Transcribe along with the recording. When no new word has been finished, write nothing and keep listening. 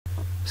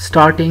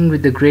starting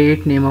with the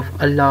great name of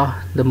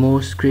Allah, the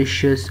most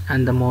gracious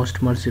and the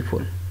most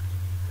merciful.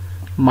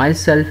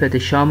 Myself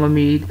Sham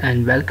Hamid,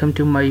 and welcome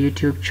to my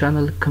YouTube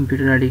channel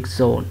Computer Nerdic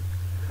Zone.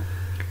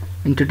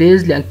 In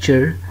today's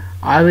lecture,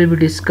 I will be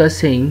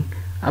discussing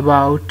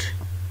about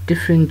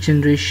different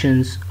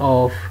generations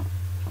of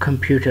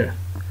computer.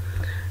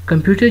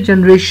 Computer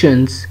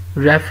generations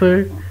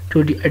refer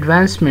to the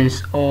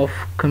advancements of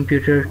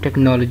computer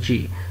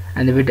technology,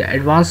 and with the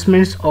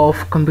advancements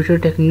of computer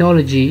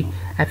technology,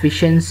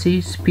 efficiency,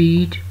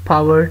 speed,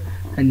 power,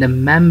 and the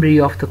memory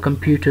of the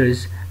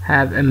computers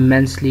have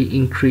immensely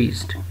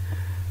increased.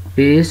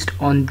 Based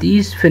on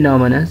these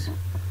phenomena,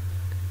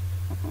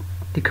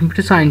 the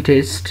computer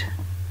scientists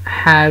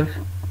have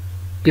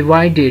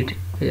divided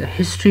the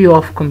history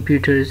of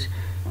computers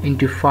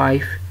into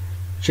 5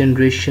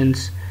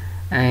 generations,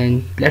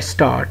 and let's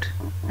start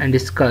and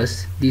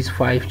discuss these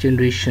 5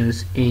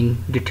 generations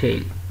in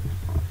detail.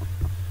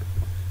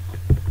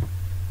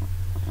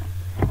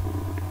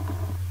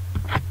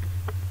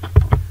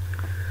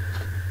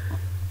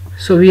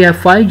 So we have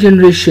 5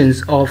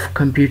 generations of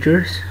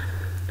computers.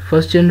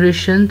 First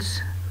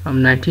generations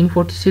from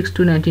 1946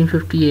 to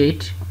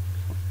 1958,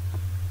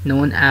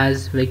 known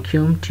as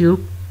vacuum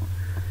tube.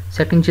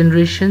 Second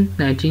generation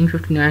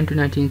 1959 to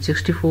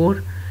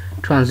 1964,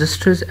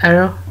 transistors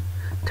era.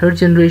 Third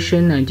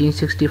generation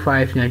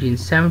 1965 to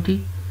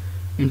 1970,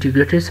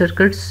 integrated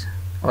circuits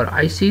or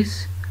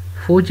ICs.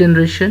 Fourth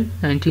generation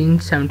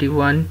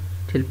 1971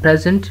 till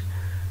present,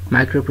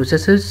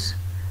 microprocessors.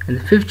 And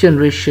the fifth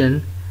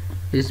generation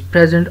is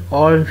present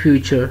or in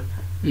future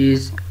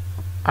is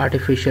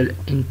artificial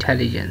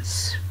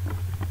intelligence.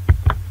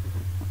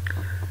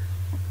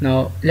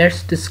 Now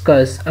let's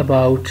discuss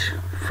about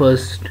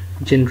first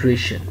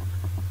generation.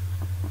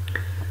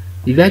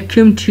 The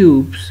vacuum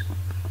tubes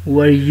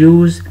were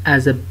used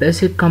as a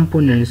basic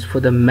components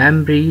for the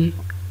memory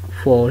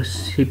for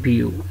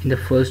CPU in the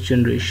first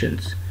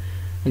generations.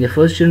 In the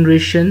first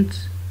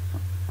generations,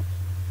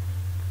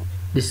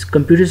 these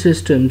computer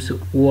systems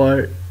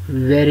were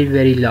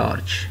very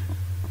large,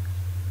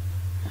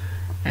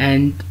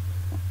 and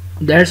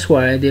that's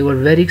why they were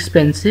very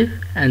expensive,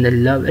 and the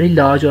very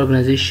large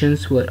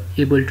organizations were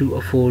able to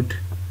afford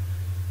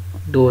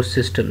those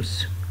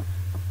systems.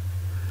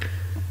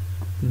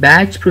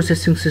 Batch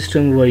processing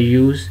systems were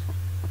used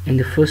in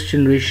the first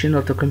generation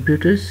of the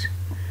computers.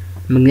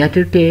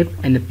 Magnetic tape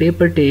and the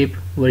paper tape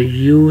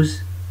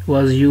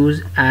was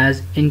used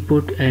as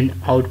input and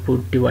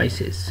output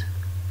devices.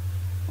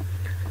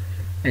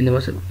 And there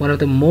was one of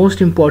the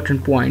most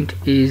important point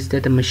is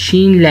that the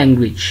machine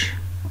language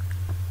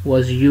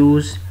was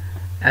used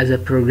as a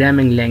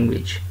programming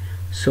language.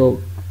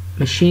 So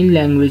machine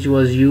language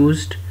was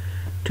used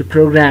to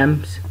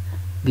program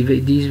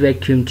these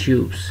vacuum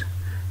tubes.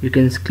 You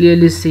can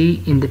clearly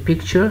see in the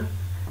picture,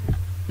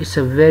 it's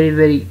a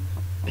very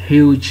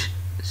huge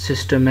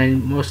system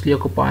and mostly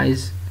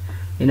occupies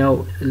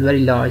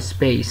very large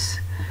space.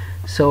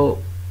 So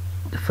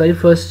the very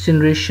first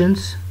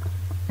generations,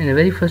 in the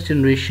very first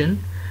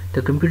generation,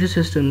 the computer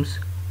systems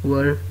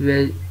were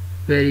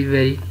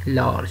very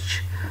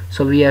large.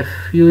 So we have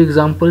few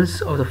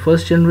examples of the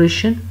first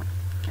generation.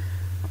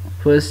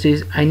 First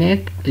is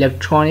ENIAC,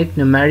 electronic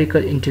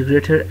numerical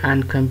integrator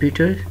and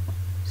computer.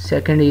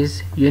 Second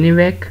is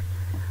UNIVAC,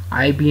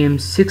 IBM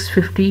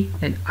 650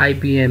 and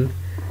IBM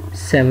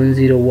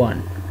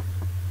 701.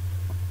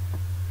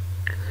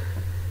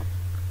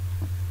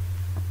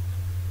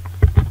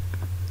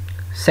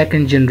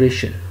 Second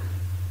generation.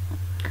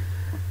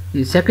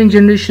 The second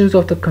generations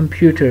of the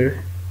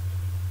computer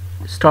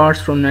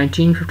starts from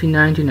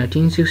 1959 to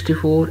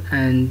 1964,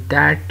 and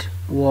that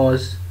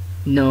was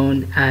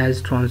known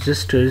as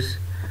transistors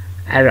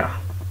era.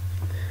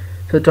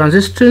 So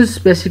transistors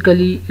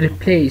basically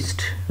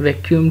replaced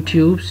vacuum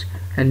tubes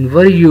and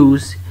were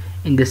used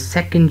in the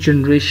second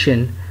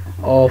generation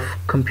of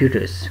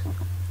computers.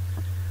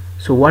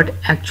 So what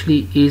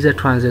actually is a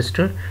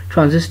transistor?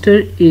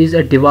 Transistor is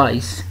a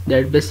device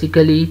that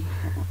basically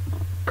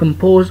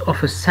composed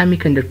of a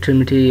semiconductor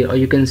material, or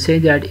you can say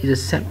that it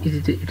is a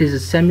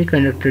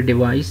semiconductor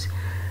device,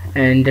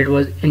 and that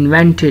was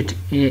invented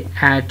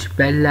at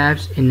Bell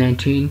Labs in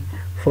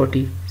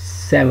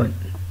 1947.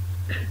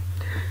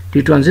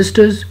 The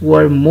transistors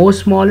were more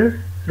smaller,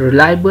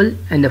 reliable,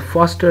 and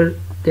faster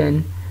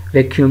than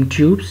vacuum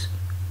tubes,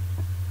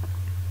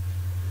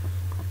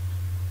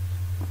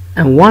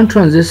 and one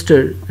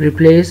transistor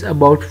replaced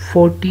about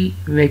 40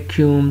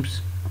 vacuum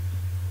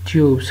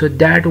tubes. So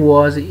that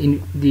was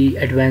in the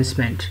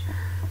advancement.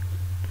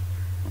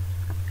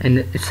 And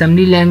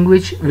assembly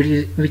language,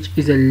 which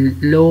is a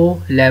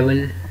low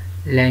level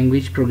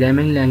language,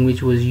 programming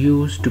language, was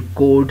used to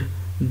code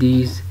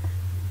these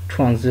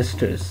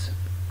transistors.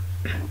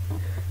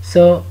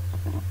 So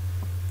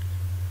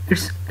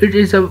it's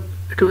very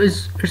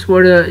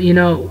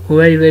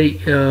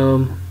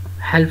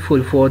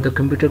helpful for the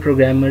computer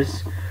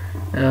programmers,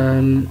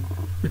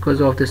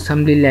 because of the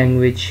assembly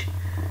language,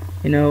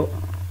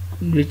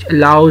 which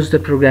allows the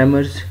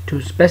programmers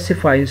to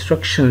specify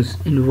instructions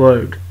in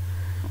Word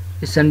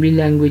assembly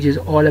language is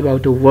all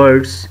about the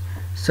words,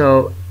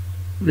 so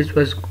which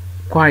was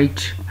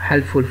quite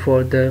helpful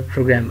for the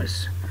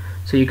programmers.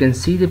 So you can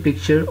see the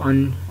picture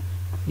on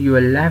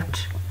your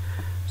left.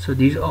 So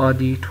these are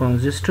the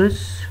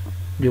transistors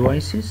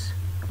devices.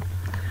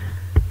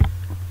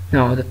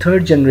 Now the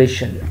third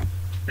generation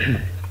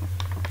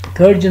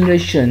third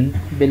generation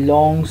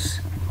belongs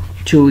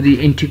to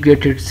the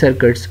integrated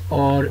circuits,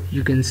 or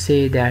you can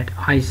say that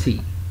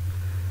ICs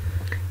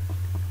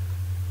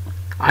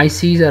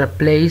are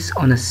placed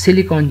on a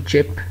silicon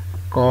chip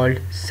called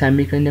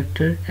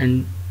semiconductor,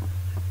 and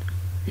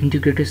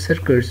integrated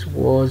circuits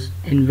was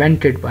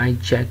invented by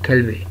Jack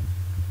Kelvey.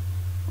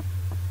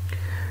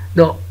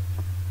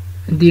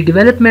 The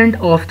development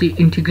of the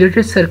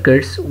integrated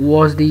circuits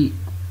was the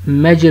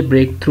major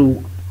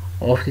breakthrough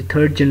of the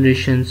third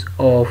generations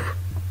of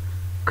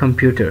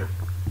computer.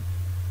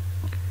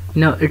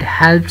 Now it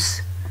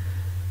helps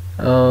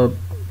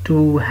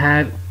to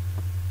have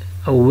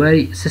a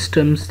very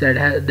systems that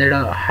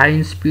are high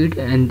in speed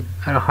and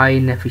are high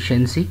in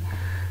efficiency,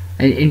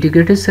 and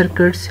integrated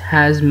circuits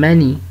has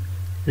many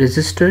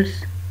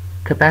resistors,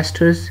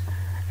 capacitors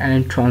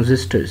and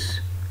transistors.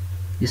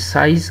 The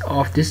size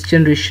of this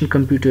generation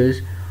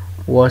computers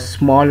was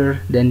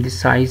smaller than the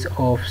size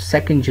of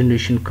second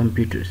generation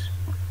computers.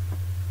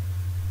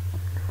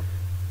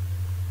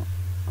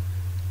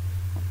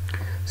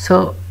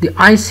 So the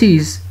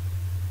ICs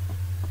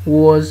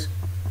were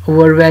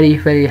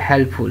very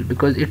helpful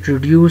because it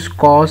reduced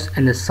cost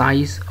and the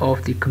size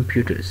of the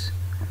computers.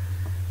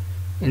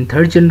 In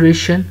third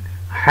generation,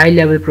 high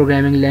level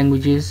programming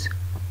languages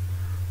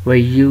were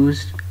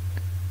used,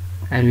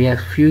 and we have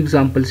few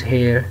examples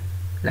here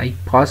like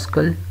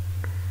Pascal,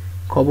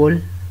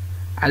 COBOL,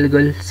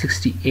 Algol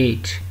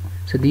 68.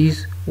 So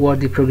these were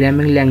the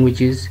programming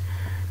languages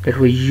that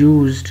were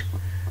used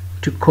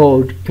to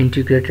code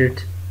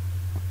integrated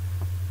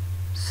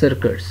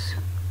circuits.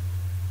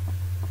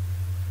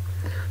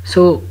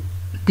 So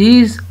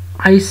these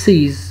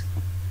ICs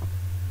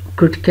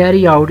could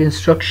carry out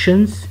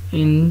instructions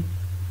in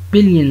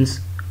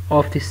billions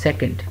of the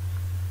second.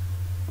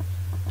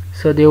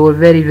 So they were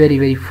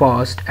very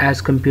fast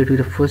as compared to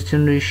the first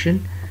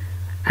generation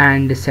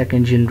and the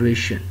second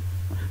generation.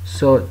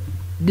 So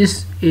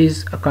this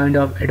is a kind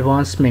of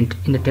advancement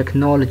in the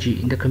technology,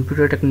 in the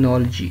computer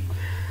technology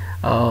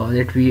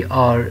that we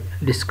are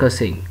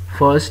discussing.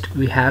 First,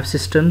 we have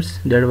systems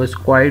that was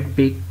quite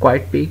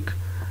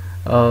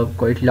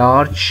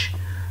large.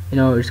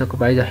 It's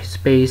occupies a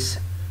space,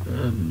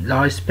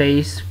 large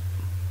space,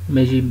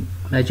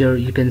 major.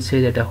 You can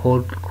say that a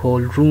whole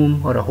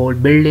room or a whole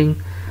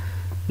building.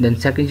 Then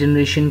second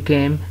generation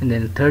came, and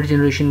then third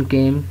generation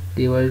came.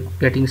 They were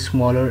getting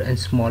smaller and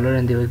smaller,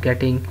 and they were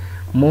getting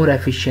more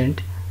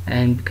efficient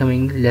and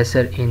becoming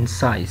lesser in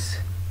size.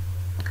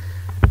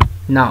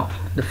 Now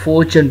the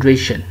fourth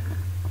generation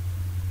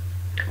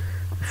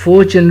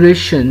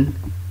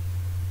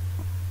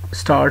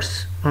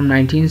starts from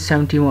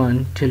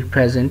 1971 till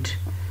present,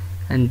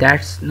 and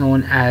that's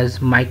known as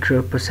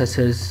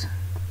microprocessors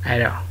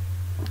era.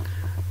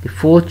 The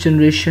fourth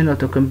generation of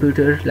the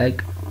computer,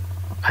 like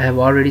I have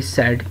already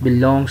said,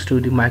 belongs to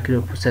the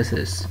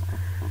microprocessors,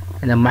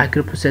 and the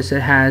microprocessor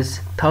has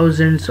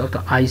thousands of the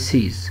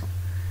ICs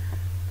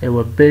that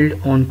were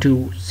built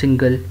onto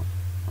single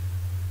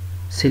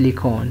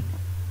silicon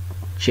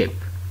chip.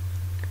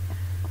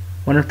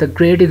 One of the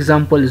great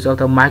examples of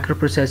the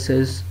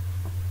microprocessors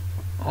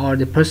or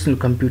the personal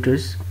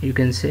computers, you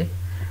can say,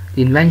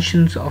 the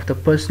inventions of the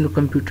personal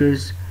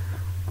computers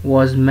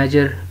was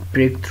major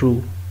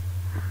breakthrough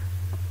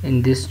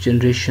in this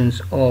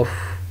generations of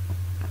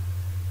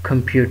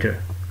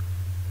computer.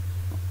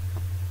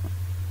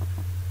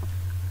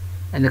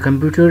 And the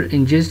computer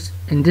in this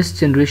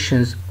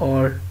generations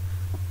are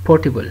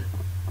portable.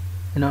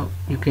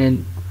 You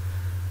can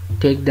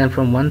take them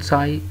from one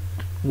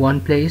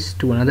place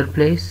to another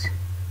place.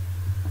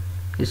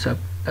 It's up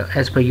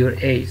as per your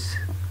age.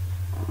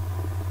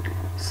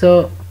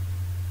 So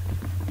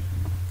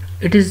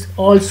it is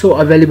also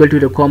available to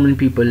the common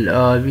people.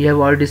 We have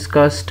already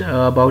discussed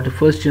about the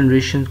first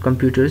generation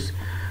computers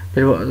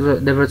that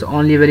was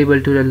only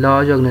available to the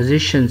large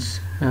organizations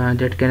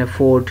that can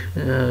afford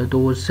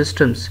those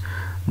systems,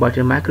 but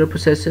in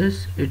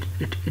microprocessors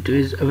it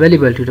is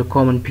available to the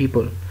common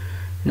people.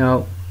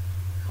 Now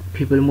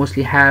people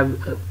mostly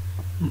have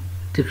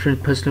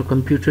different personal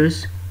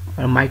computers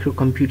or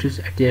microcomputers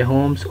at their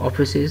homes,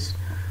 offices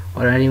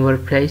or anywhere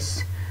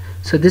place.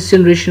 So this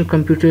generation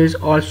computers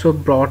also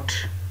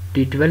brought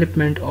the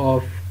development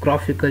of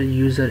graphical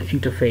user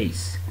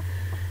interface.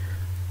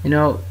 In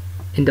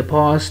the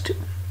past,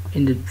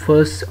 in the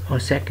first or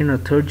second or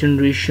third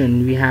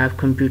generation, we have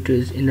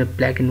computers in the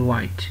black and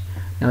white.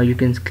 Now you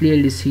can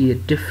clearly see a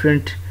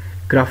different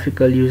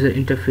graphical user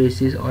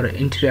interfaces or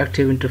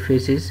interactive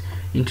interfaces,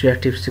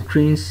 interactive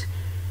screens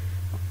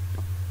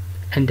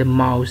and the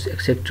mouse,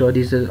 etc.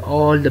 These are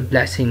all the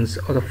blessings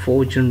of the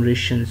four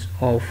generations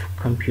of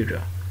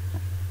computer.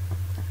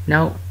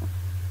 Now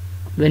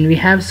when we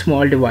have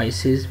small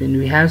devices, when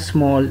we have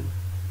small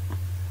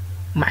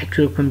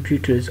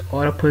microcomputers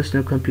or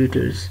personal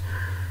computers.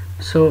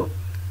 So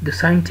the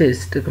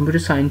computer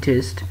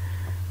scientist,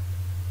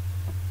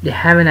 they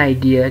had an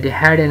idea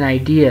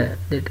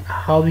that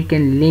how we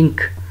can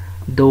link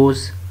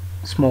those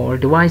small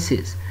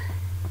devices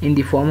in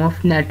the form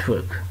of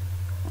network,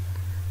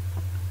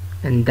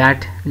 and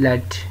that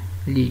led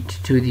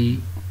to the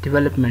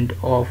development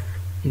of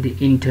the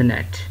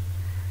internet.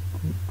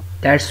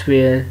 That's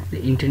where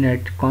the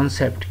internet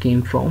concept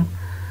came from.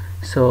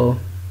 So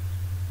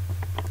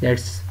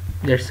that's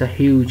a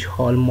huge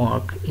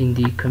hallmark in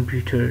the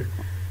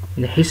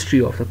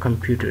history of the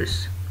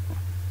computers.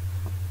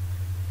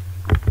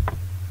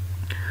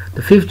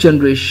 The fifth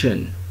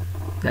generation,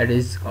 that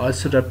is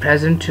also the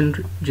present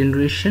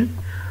generation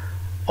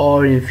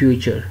or in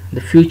future.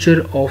 The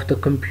future of the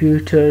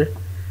computer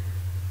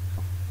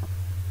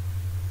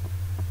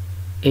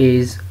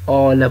is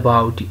all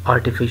about the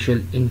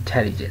artificial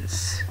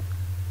intelligence.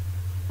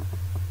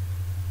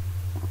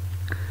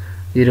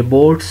 The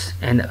robots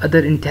and other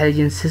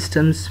intelligent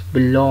systems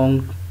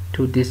belong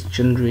to this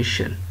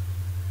generation.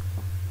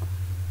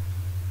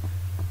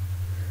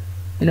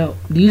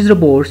 These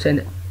robots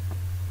and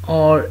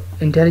or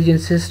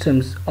intelligent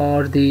systems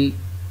are they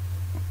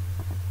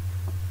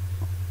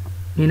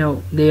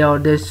are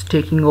just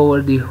taking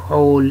over the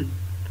whole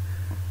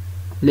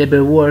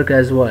labor work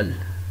as well.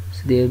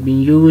 So they have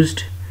been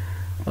used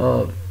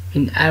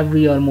in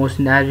almost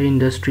every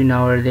industry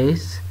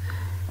nowadays.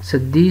 So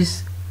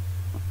these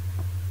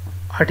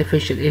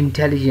artificial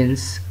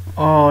intelligence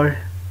or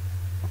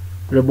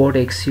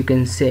robotics, you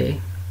can say,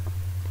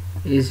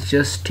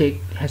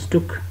 has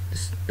took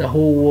the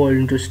whole world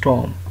into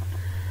storm.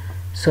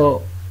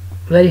 So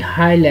very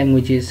high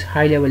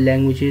level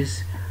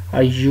languages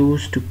are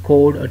used to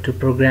code or to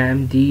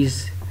program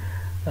these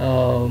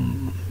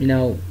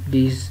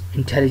these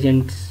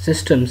intelligent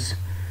systems,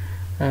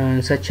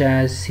 such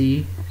as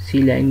C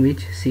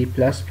language, C++,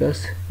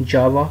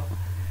 Java,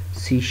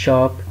 C#.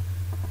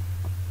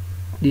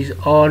 These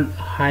all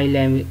high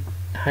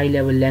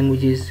level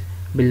languages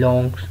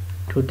belong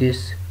to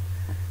this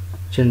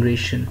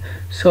generation.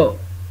 So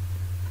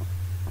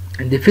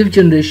the fifth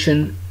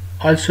generation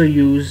also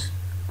use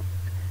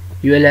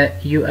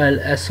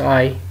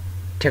ULSI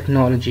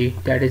technology,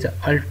 that is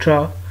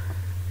ultra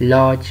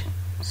large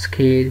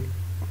scale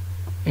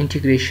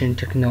integration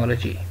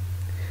technology.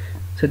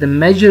 So the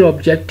major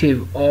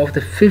objective of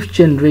the fifth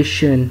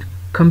generation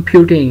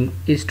computing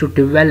is to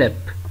develop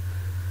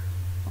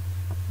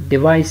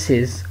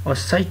devices or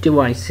such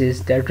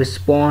devices that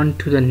respond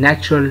to the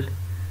natural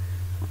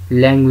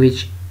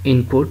language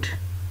input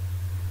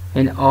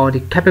and are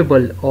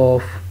capable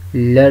of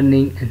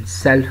learning and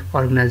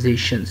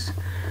self-organizations.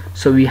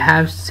 So we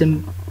have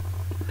some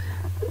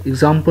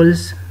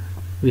examples.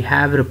 We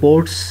have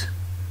robots,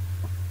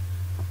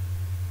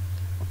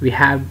 we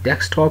have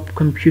desktop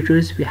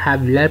computers, we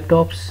have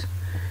laptops,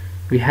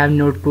 we have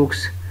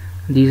notebooks.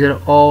 These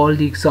are all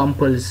the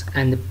examples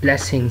and the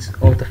blessings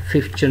of the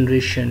fifth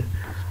generation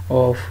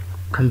of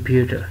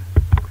computer.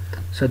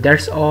 So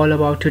that's all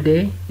about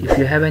today. If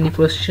you have any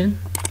question,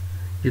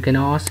 you can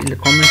ask in the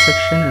comment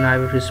section and I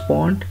will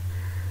respond.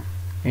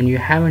 And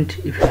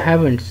if you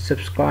haven't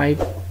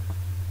subscribed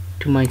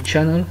to my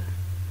channel,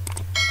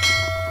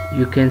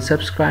 you can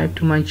subscribe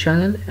to my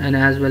channel and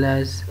as well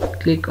as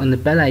click on the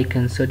bell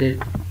icon so that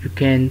you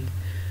can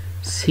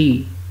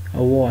see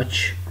or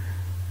watch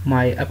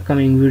my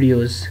upcoming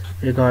videos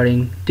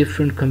regarding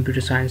different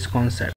computer science concepts.